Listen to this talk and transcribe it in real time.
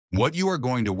What you are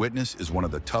going to witness is one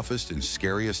of the toughest and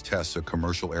scariest tests a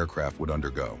commercial aircraft would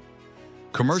undergo.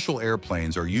 Commercial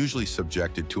airplanes are usually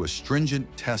subjected to a stringent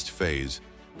test phase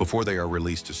before they are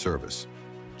released to service.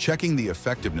 Checking the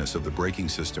effectiveness of the braking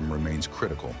system remains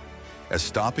critical, as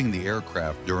stopping the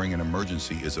aircraft during an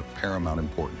emergency is of paramount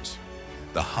importance.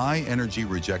 The High Energy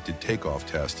Rejected Takeoff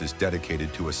test is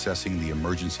dedicated to assessing the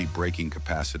emergency braking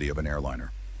capacity of an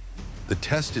airliner. The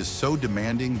test is so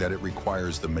demanding that it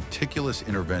requires the meticulous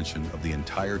intervention of the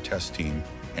entire test team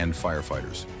and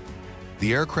firefighters.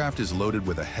 The aircraft is loaded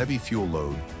with a heavy fuel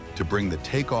load to bring the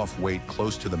takeoff weight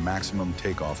close to the maximum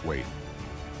takeoff weight,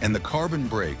 and the carbon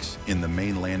brakes in the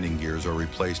main landing gears are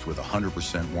replaced with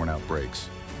 100% worn-out brakes.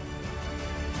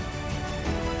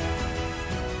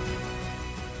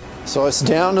 So it's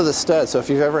down to the stud. So if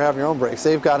you've ever had your own brakes,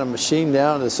 they've got them machined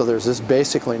down so there's just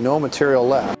basically no material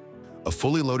left. A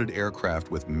fully loaded aircraft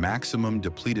with maximum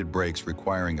depleted brakes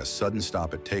requiring a sudden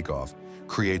stop at takeoff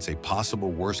creates a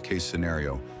possible worst-case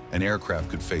scenario an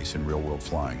aircraft could face in real-world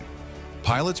flying.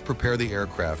 Pilots prepare the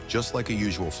aircraft just like a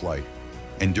usual flight,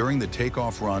 and during the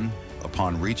takeoff run,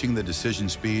 upon reaching the decision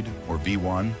speed, or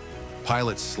V1,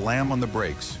 pilots slam on the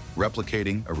brakes,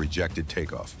 replicating a rejected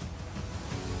takeoff.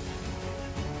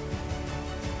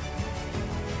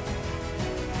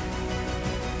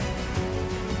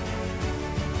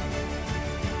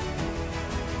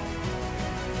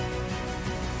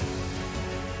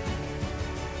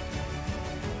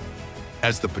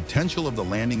 As the potential of the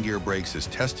landing gear brakes is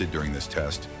tested during this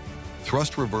test,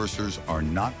 thrust reversers are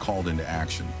not called into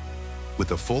action. With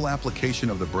the full application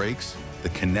of the brakes, the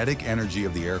kinetic energy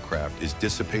of the aircraft is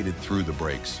dissipated through the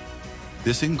brakes.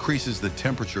 This increases the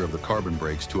temperature of the carbon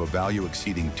brakes to a value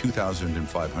exceeding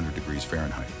 2,500 degrees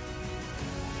Fahrenheit.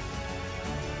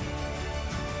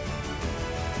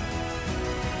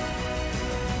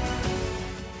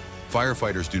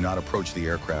 Firefighters do not approach the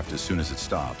aircraft as soon as it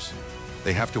stops.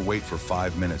 They have to wait for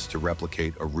 5 minutes to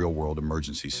replicate a real-world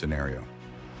emergency scenario.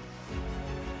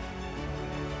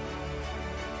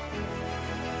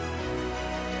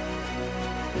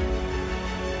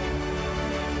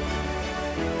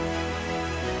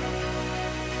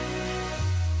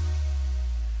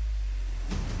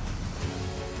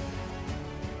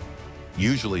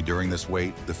 Usually during this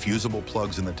wait, the fusible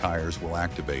plugs in the tires will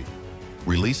activate,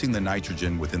 releasing the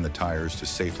nitrogen within the tires to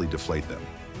safely deflate them.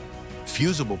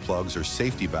 Fusible plugs are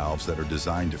safety valves that are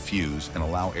designed to fuse and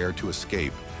allow air to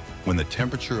escape when the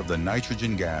temperature of the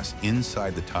nitrogen gas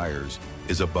inside the tires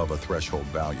is above a threshold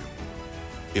value.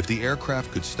 If the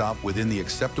aircraft could stop within the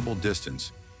acceptable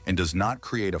distance and does not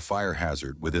create a fire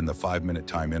hazard within the 5-minute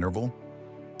time interval,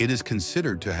 it is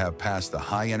considered to have passed the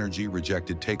High Energy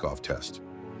Rejected Takeoff test.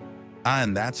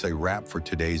 And that's a wrap for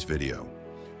today's video.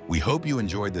 We hope you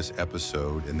enjoyed this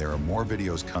episode, and there are more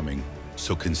videos coming,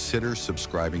 so consider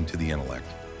subscribing to the Intellect.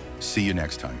 See you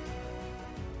next time.